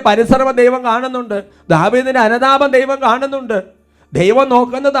 ദാവീദിന്റെ പരിശ്രമം ദൈവം കാണുന്നുണ്ട്, ദാവീദിന്റെ അനുതാപം ദൈവം കാണുന്നുണ്ട്. ദൈവം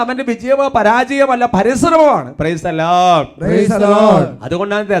നോക്കുന്നത് അവന്റെ വിജയമോ പരാജയമല്ല, പരിശ്രമമാണ്. Price the Lord, praise the Lord.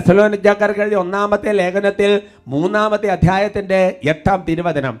 അതുകൊണ്ടാണ് തെസ്സലോനിക്കക്കാർക്ക് എഴുതിയ 1-ാമത്തെ ലേഖനത്തിൽ 3-ാമത്തെ അധ്യായത്തിന്റെ 8-ാം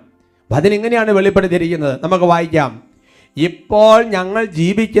തിരുവചനം അതിനിങ്ങനെയാണ് വെളിപ്പെടുത്തിയിരിക്കുന്നത്. നമുക്ക് വായിക്കാം. ഇപ്പോൾ ഞങ്ങൾ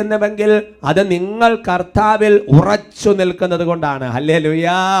ജീവിക്കുന്നുവെങ്കിൽ അത് നിങ്ങൾ കർത്താവിൽ ഉറച്ചു നിൽക്കുന്നത് കൊണ്ടാണ്. Hallelujah,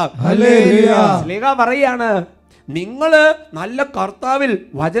 hallelujah. സ്ലീഹ പറയാണ്, നിങ്ങൾ നല്ല കർത്താവിൽ,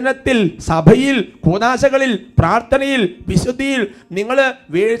 വചനത്തിൽ, സഭയിൽ, കൂദാശകളിൽ, പ്രാർത്ഥനയിൽ, വിശുദ്ധിയിൽ നിങ്ങൾ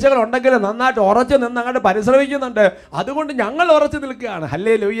വീഴ്ചകൾ ഉണ്ടെങ്കിൽ നന്നായിട്ട് ഉറച്ചു നിന്ന് അങ്ങോട്ട് പരിശ്രമിക്കുന്നുണ്ട്. അതുകൊണ്ട് ഞങ്ങൾ ഉറച്ചു നിൽക്കുകയാണ്.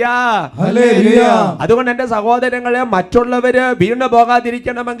 Hallelujah, hallelujah. അതുകൊണ്ട് എൻ്റെ സഹോദരങ്ങളെ, മറ്റുള്ളവര് വീണു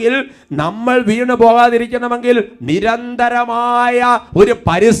പോകാതിരിക്കണമെങ്കിൽ, നമ്മൾ വീണു പോകാതിരിക്കണമെങ്കിൽ നിരന്തരമായ ഒരു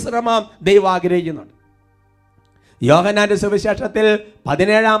പരിശ്രമം ദൈവം ആഗ്രഹിക്കുന്നുണ്ട്. യോഹന്നാന്റെ സുവിശേഷത്തിൽ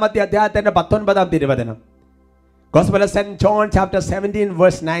 17-ാമത്തെ അധ്യായത്തിന്റെ 19-ാം തിരുവചനം, Gospel of St. John chapter 17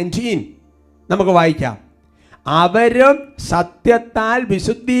 verse 19 നമുക്ക് വായിക്കാം. അവരും സത്യത്താൽ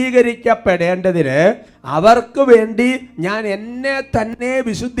വിശുദ്ധീകരിക്കപ്പെടേണ്ടതിന് അവർക്ക് വേണ്ടി ഞാൻ എന്നെ തന്നെ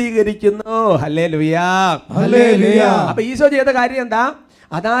വിശുദ്ധീകരിക്കുന്നു. Hallelujah, hallelujah. അപ്പൊ ഈശോ ചെയ്ത കാര്യം എന്താ?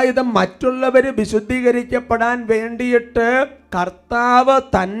 അതായത് മറ്റുള്ളവർ വിശുദ്ധീകരിക്കപ്പെടാൻ വേണ്ടിയിട്ട് കർത്താവ്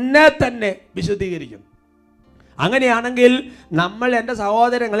തന്നെ വിശുദ്ധീകരിക്കുന്നു. അങ്ങനെയാണെങ്കിൽ നമ്മൾ, എൻ്റെ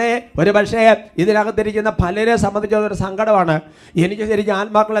സഹോദരങ്ങളെ, ഒരു പക്ഷേ ഇതിനകത്തിരിക്കുന്ന പലരെ സംബന്ധിച്ചൊരു സങ്കടമാണ്. എനിക്ക് ശരിക്കും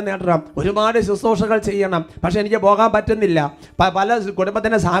ആത്മാക്കളെ നേടണം, ഒരുപാട് ശുശ്രൂഷകൾ ചെയ്യണം, പക്ഷെ എനിക്ക് പോകാൻ പറ്റുന്നില്ല. പല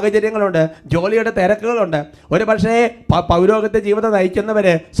കുടുംബത്തിൻ്റെ സാഹചര്യങ്ങളുണ്ട്, ജോലിയുടെ തിരക്കുകളുണ്ട്. ഒരു പക്ഷേ പൗരോഹിത്യ ജീവിതം നയിക്കുന്നവർ,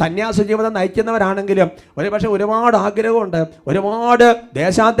 സന്യാസ ജീവിതം നയിക്കുന്നവരാണെങ്കിലും ഒരു പക്ഷേ ഒരുപാട് ആഗ്രഹമുണ്ട്, ഒരുപാട്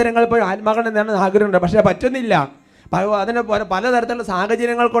ദേശാന്തരങ്ങൾ പോയി ആത്മാക്കളെ നേടാൻ ആഗ്രഹമുണ്ട്, പക്ഷേ പറ്റുന്നില്ല. അതിന് പലതരത്തിലുള്ള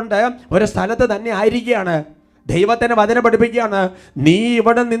സാഹചര്യങ്ങൾ കൊണ്ട് ഒരു സ്ഥലത്ത് തന്നെ ആയിരിക്കുകയാണ്. ദൈവത്തിന് വചനം പഠിപ്പിക്കുകയാണ്, നീ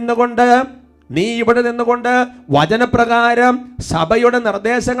ഇവിടെ നിന്നുകൊണ്ട് വചനപ്രകാരം സഭയുടെ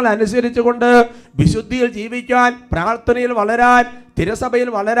നിർദ്ദേശങ്ങൾ അനുസരിച്ചുകൊണ്ട് വിശുദ്ധിയിൽ ജീവിക്കാൻ, പ്രാർത്ഥനയിൽ വളരാൻ, തിരുസഭയിൽ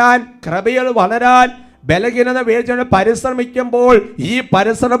വളരാൻ, കൃപയിൽ വളരാൻ, ബലഹീനത വീഴ്ച പരിശ്രമിക്കുമ്പോൾ ഈ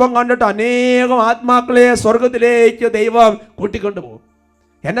പരിശ്രമം കണ്ടിട്ട് അനേകം ആത്മാക്കളെ സ്വർഗത്തിലേക്ക് ദൈവം കൂട്ടിക്കൊണ്ടുപോകും.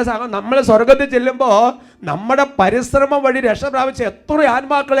 എൻ്റെ സഹോദരൻ, നമ്മൾ സ്വർഗത്തിൽ ചെല്ലുമ്പോൾ നമ്മുടെ പരിശ്രമം വഴി രക്ഷ പ്രാപിച്ച എത്ര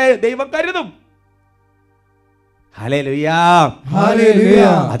ആത്മാക്കളെ ദൈവം കരുതും. Hallelujah, hallelujah.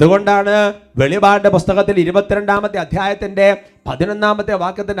 അതുകൊണ്ടാണ് വെളിപാടിന്റെ പുസ്തകത്തിൽ 22-ാമത്തെ അധ്യായത്തിന്റെ 11-ാമത്തെ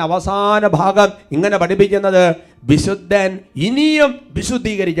വാക്യത്തിന്റെ അവസാന ഭാഗം ഇങ്ങനെ പഠിപ്പിക്കുന്നത്, വിശുദ്ധൻ ഇനിയും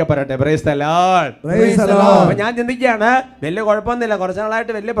വിശുദ്ധീകരിക്കപ്പെടട്ടെ. Price the Lord. അപ്പൊ ഞാൻ ചിന്തിക്കുകയാണ്, വലിയ കുഴപ്പമൊന്നുമില്ല, കുറച്ച്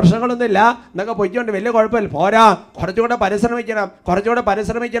നാളായിട്ട് വലിയ പ്രശ്നങ്ങളൊന്നുമില്ല എന്നൊക്കെ പൊയ്ക്കൊണ്ട് വലിയ കുഴപ്പമില്ല, പോരാ, കുറച്ചുകൂടെ പരിശ്രമിക്കണം.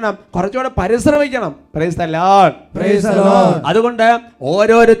 Price the Lord. അതുകൊണ്ട്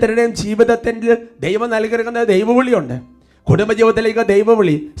ഓരോരുത്തരുടെയും ജീവിതത്തിൽ ദൈവം നൽകിയിരിക്കുന്ന ദൈവവിളിയുണ്ട്. കുടുംബജീവിതത്തിലേക്ക്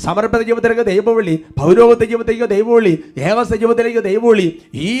ദൈവവിളി, സമർപ്പിത ജീവിതത്തിലേക്ക് ദൈവവിളി, പൗരോഹിത്യ ജീവിതത്തിലേക്ക് ദൈവവിളി, ഏകസ്വ ജീവിതത്തിലേക്ക് ദൈവവിളി.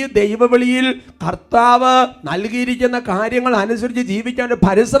 ഈ ദൈവവിളിയിൽ കർത്താവ് നൽകിയിരിക്കുന്ന കാര്യങ്ങൾ അനുസരിച്ച് ജീവിക്കാൻ ഒരു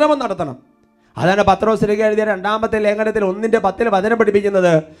പരിശ്രമം നടത്തണം. അതാണ് പത്രോസിലേക്ക് എഴുതിയ 2-ാമത്തെ ലേഖനത്തിൽ 1:10 വചനം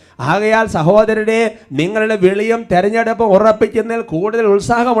പഠിപ്പിക്കുന്നത്. ആകയാൽ സഹോദരരെ, നിങ്ങളുടെ വിളിയും തെരഞ്ഞെടുപ്പും ഉറപ്പിക്കുന്നതിൽ കൂടുതൽ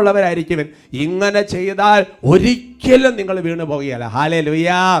ഉത്സാഹമുള്ളവരായിരിക്കും. ഇങ്ങനെ ചെയ്താൽ ഒരിക്കലും നിങ്ങൾ വീണു പോകുകയല്ല. Hallelujah,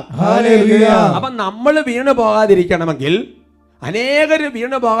 hallelujah. അപ്പൊ നമ്മൾ വീണു പോകാതിരിക്കണമെങ്കിൽ, അനേകർ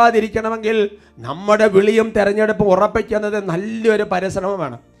വീണു പോകാതിരിക്കണമെങ്കിൽ നമ്മുടെ വിളിയും തെരഞ്ഞെടുപ്പും ഉറപ്പിക്കുന്നത് നല്ലൊരു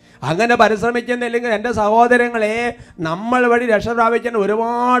പരിശ്രമമാണ്. അങ്ങനെ പരിശ്രമിക്കുന്നില്ലെങ്കിൽ എൻ്റെ സഹോദരങ്ങളെ, നമ്മൾ വഴി രക്ഷ പ്രാപിക്കാൻ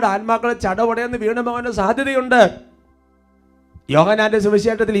ഒരുപാട് ആത്മാക്കൾ ചടപടയെന്ന് വീണു പോകാൻ സാധ്യതയുണ്ട്. യോഹന്നാന്റെ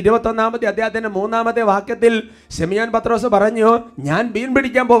സുവിശേഷത്തിൽ 21-ാമത്തെ അധ്യായത്തിന്റെ 3-ാമത്തെ വാക്യത്തിൽ ശിമിയോൻ പത്രോസ് പറഞ്ഞു, ഞാൻ മീൻ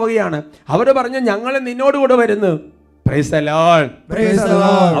പിടിക്കാൻ പോവുകയാണ്. അവർ പറഞ്ഞു, ഞങ്ങൾ നിന്നോടുകൂടെ വരുന്നു. Price the Lord.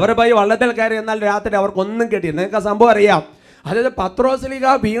 അവർ പോയി വള്ളത്തിൽ കയറി. എന്നാൽ രാത്രി അവർക്കൊന്നും കിട്ടിയില്ല. നിങ്ങൾക്ക് ആ സംഭവം അറിയാം. അതായത് പത്രോസ്ലീഹ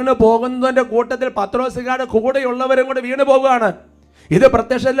വീണു പോകുന്നതിന്റെ കൂട്ടത്തിൽ പത്രോസ്ലീഹയുടെ കൂടെയുള്ളവരും കൂടെ വീണു പോവുകയാണ്. ഇത്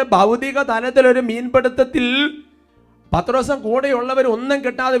പ്രത്യക്ഷത്തിൽ ഭൗതിക തലത്തിലൊരു മീൻപിടുത്തത്തിൽ പത്രോസും കൂടെയുള്ളവർ ഒന്നും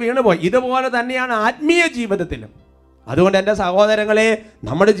കിട്ടാതെ വീണുപോയി. ഇതുപോലെ തന്നെയാണ് ആത്മീയ ജീവിതത്തിലും. അതുകൊണ്ട് എൻ്റെ സഹോദരങ്ങളെ,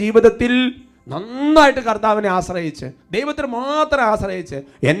 നമ്മുടെ ജീവിതത്തിൽ നന്നായിട്ട് കർത്താവിനെ ആശ്രയിച്ച്, ദൈവത്തിന് മാത്രം ആശ്രയിച്ച്,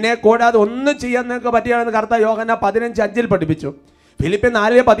 എന്നെ കൂടാതെ ഒന്നും ചെയ്യാൻ നിങ്ങൾക്ക് പറ്റുകയാണെന്ന് കർത്താവ് യോഹന്നാൻ 15:5 പഠിപ്പിച്ചു. ഫിലിപ്പിയർ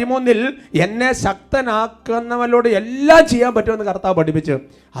 4:13 എന്നെ ശക്തനാക്കുന്നവരോട് എല്ലാം ചെയ്യാൻ പറ്റുമെന്ന് കർത്താവ് പഠിപ്പിച്ചു.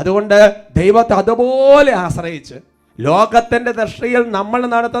 അതുകൊണ്ട് ദൈവത്തെ അതുപോലെ ആശ്രയിച്ച്, ലോകത്തിന്റെ ദൃഷ്ടിയിൽ നമ്മൾ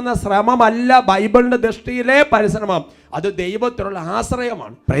നടത്തുന്ന ശ്രമമല്ല ബൈബിളിന്റെ ദൃഷ്ടിയിലെ പരിശ്രമം, അത് ദൈവത്തിലുള്ള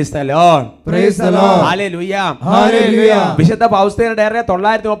ആശ്രയമാണ്. Praise the Lord. Praise the Lord. Hallelujah. Hallelujah. വിശുദ്ധ പൗസ്തീനയുടെ ഡയറി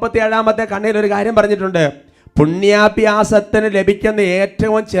 937-ാമത്തെ കണ്ണിൽ ഒരു കാര്യം പറഞ്ഞിട്ടുണ്ട്. പുണ്യാഭ്യാസത്തിന് ലഭിക്കുന്ന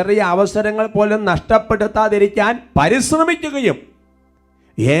ഏറ്റവും ചെറിയ അവസരങ്ങൾ പോലും നഷ്ടപ്പെടുത്താതിരിക്കാൻ പരിശ്രമിക്കുകയും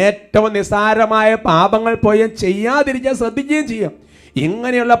ഏറ്റവും നിസ്സാരമായ പാപങ്ങൾ പോലും ചെയ്യാതിരിക്കാൻ ശ്രദ്ധിക്കുകയും ചെയ്യും.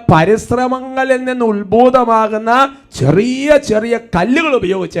 ഇങ്ങനെയുള്ള പരിശ്രമങ്ങളിൽ നിന്ന് ഉത്ഭൂതമാകുന്ന ചെറിയ ചെറിയ കല്ലുകൾ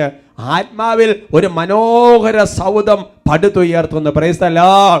ഉപയോഗിച്ച് ആത്മാവിൽ ഒരു മനോഹര സൗധം പടുത്തുയർത്തുന്നു. Praise the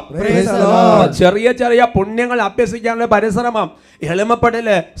Lord. ചെറിയ ചെറിയ പുണ്യങ്ങൾ അഭ്യസിക്കാനുള്ള പരിശ്രമം,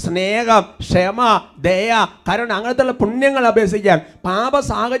 എളിമപ്പെടല്, സ്നേഹം, ക്ഷമ, ദയ, കരുണ, അങ്ങനത്തെ പുണ്യങ്ങൾ അഭ്യസിക്കാൻ, പാപ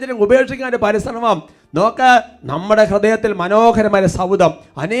സാഹചര്യം ഉപേക്ഷിക്കാൻ പരിശ്രമം, നോക്ക്, നമ്മുടെ ഹൃദയത്തിൽ മനോഹരമായ സൗധം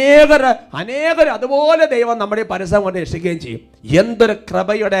അനേകർ അതുപോലെ ദൈവം നമ്മുടെ പരിസരം കൊണ്ട് രക്ഷിക്കുകയും ചെയ്യും. എന്തൊരു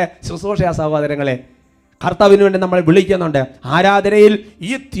കൃപയുടെ ശുശ്രൂഷയാ സഹോദരങ്ങളെ. കർത്താവിന് വേണ്ടി നമ്മളെ വിളിക്കുന്നുണ്ട്. ആരാധനയിൽ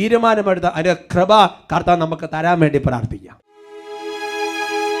ഈ തീരുമാനമെടുത്ത അതിൻ്റെ കൃപ കർത്താവ് നമുക്ക് തരാൻ വേണ്ടി പ്രാർത്ഥിക്കാം.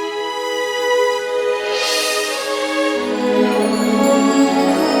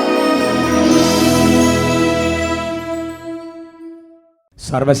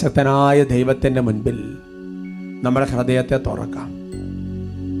 സർവശക്തനായ ദൈവത്തിൻ്റെ മുൻപിൽ നമ്മുടെ ഹൃദയത്തെ തുറക്കാം.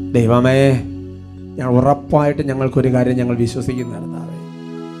 ദൈവമേ, ഉറപ്പായിട്ട് ഞങ്ങൾക്കൊരു കാര്യം ഞങ്ങൾ വിശ്വസിക്കുന്ന കർത്താവേ,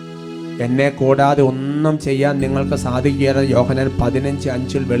 എന്നെ കൂടാതെ ഒന്നും ചെയ്യാൻ നിങ്ങൾക്ക് സാധിക്കുകയില്ല. യോഹന്നാൻ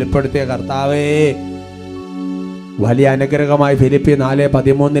 15:5 വെളിപ്പെടുത്തിയ കർത്താവേ, വലിയ അനുഗ്രഹമായി ഫിലിപ്പി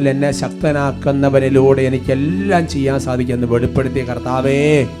 4:13 എന്നെ ശക്തനാക്കുന്നവരിലൂടെ എനിക്കെല്ലാം ചെയ്യാൻ സാധിക്കുമെന്ന് വെളിപ്പെടുത്തിയ കർത്താവേ,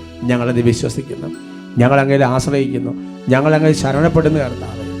 ഞങ്ങളത് വിശ്വസിക്കുന്നു. ഞങ്ങൾ അങ്ങയിൽ ആശ്രയിക്കുന്നു. ഞങ്ങൾ അങ്ങയിൽ ശരണപ്പെടുന്ന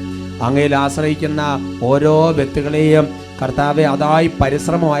കർത്താവേ, അങ്ങയിൽ ആശ്രയിക്കുന്ന ഓരോ വ്യക്തികളെയും കർത്താവെ അതായി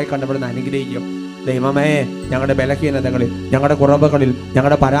പരിശ്രമമായി കണ്ടുപിടുന്ന അനുഗ്രഹിക്കും. ദൈവമേ, ഞങ്ങളുടെ ബലഹീനതകളിൽ, ഞങ്ങളുടെ കുറവുകളിൽ,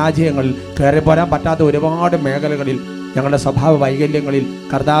 ഞങ്ങളുടെ പരാജയങ്ങളിൽ, കയറിപ്പോരാൻ പറ്റാത്ത ഒരുപാട് മേഖലകളിൽ, ഞങ്ങളുടെ സ്വഭാവ വൈകല്യങ്ങളിൽ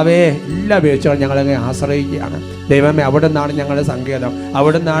കർത്താവെ എല്ലാ വീഴ്ചകളും ഞങ്ങളങ്ങ് ആശ്രയിക്കുകയാണ്. ദൈവമേ, അവിടെ നിന്നാണ് ഞങ്ങളുടെ സങ്കേതം,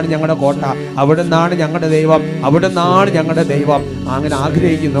 അവിടെ നിന്നാണ് ഞങ്ങളുടെ കോട്ട, അവിടെ നിന്നാണ് ഞങ്ങളുടെ ദൈവം, അവിടെ നിന്നാണ് ഞങ്ങളുടെ ദൈവം. അങ്ങനെ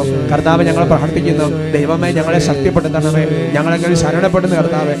ആഗ്രഹിക്കുന്നു കർത്താവ്. ഞങ്ങൾ പ്രാർത്ഥിക്കുന്നു, ദൈവമേ ഞങ്ങളെ ശക്തിപ്പെടുത്തണമേ. ഞങ്ങളെങ്കിൽ ശരണപ്പെടുന്ന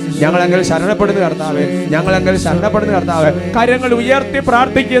കർത്താവേ, ഞങ്ങളെങ്കിൽ ശരണപ്പെടുന്ന കർത്താവേ, ഞങ്ങളെങ്കിൽ ശരണപ്പെടുന്ന കർത്താവേ. കരങ്ങൾ ഉയർത്തി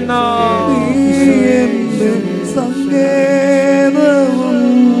പ്രാർത്ഥിക്കുന്നു.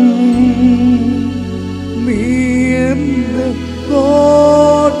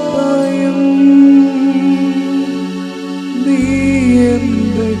 കോട്ടയം നീ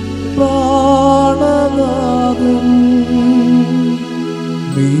എൻ്റെ പ്രാണനാഥൻ,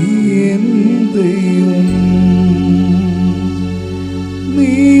 നീ എൻ ദൈവം,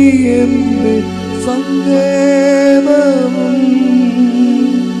 നീ എൻ്റെ സങ്കേതവും,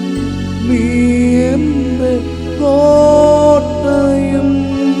 നീ എൻ്റെ കോട്ടയം,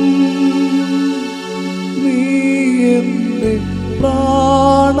 നീ എൻ്റെ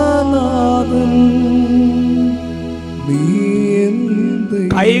പ്രാണനാഥൻ, നീ എൻ്റെ.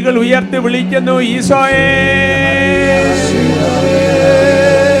 കൈകൾ ഉയർത്തി വിളിക്കുന്നു, ഈശോയേ.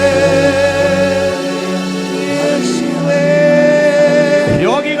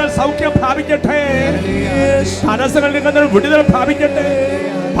 രോഗികൾ സൗഖ്യം പ്രാപിക്കട്ടെ, തടസ്സങ്ങളിൽ നിന്ന് വിടുതൽ പ്രാപിക്കട്ടെ,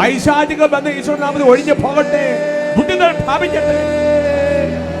 പൈശാചിക ബന്ധം ഈശോയുടെ നാമത്തിൽ ഒഴിഞ്ഞു പോകട്ടെ, വിടുതൽ പ്രാപിക്കട്ടെ.